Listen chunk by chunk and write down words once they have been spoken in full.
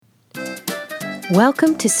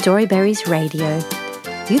Welcome to Storyberries Radio.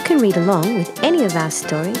 You can read along with any of our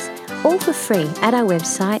stories, all for free at our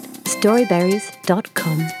website,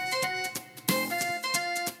 storyberries.com.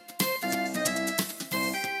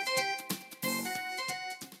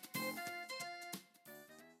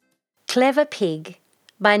 Clever Pig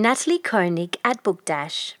by Natalie Koenig at Book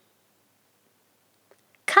Dash.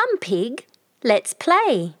 Come, Pig, let's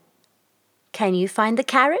play. Can you find the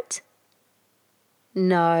carrot?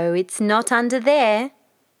 No, it's not under there.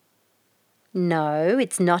 No,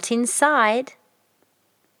 it's not inside.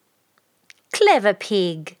 Clever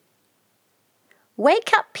Pig.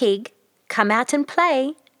 Wake up, Pig, come out and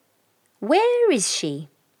play. Where is she?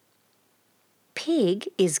 Pig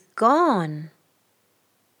is gone.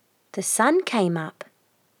 The sun came up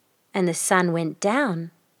and the sun went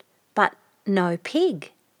down, but no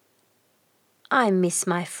pig. I miss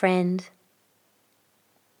my friend.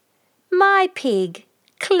 My pig,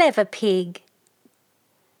 Clever Pig.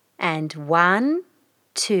 And 1,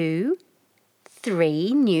 2,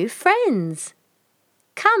 3 new friends.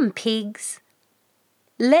 Come, pigs,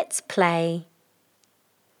 let's play.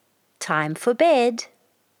 Time for bed.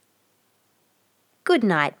 Good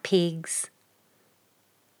night, pigs.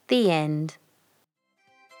 The end.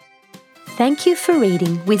 Thank you for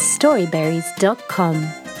reading with Storyberries.com.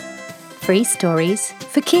 Free stories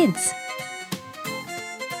for kids.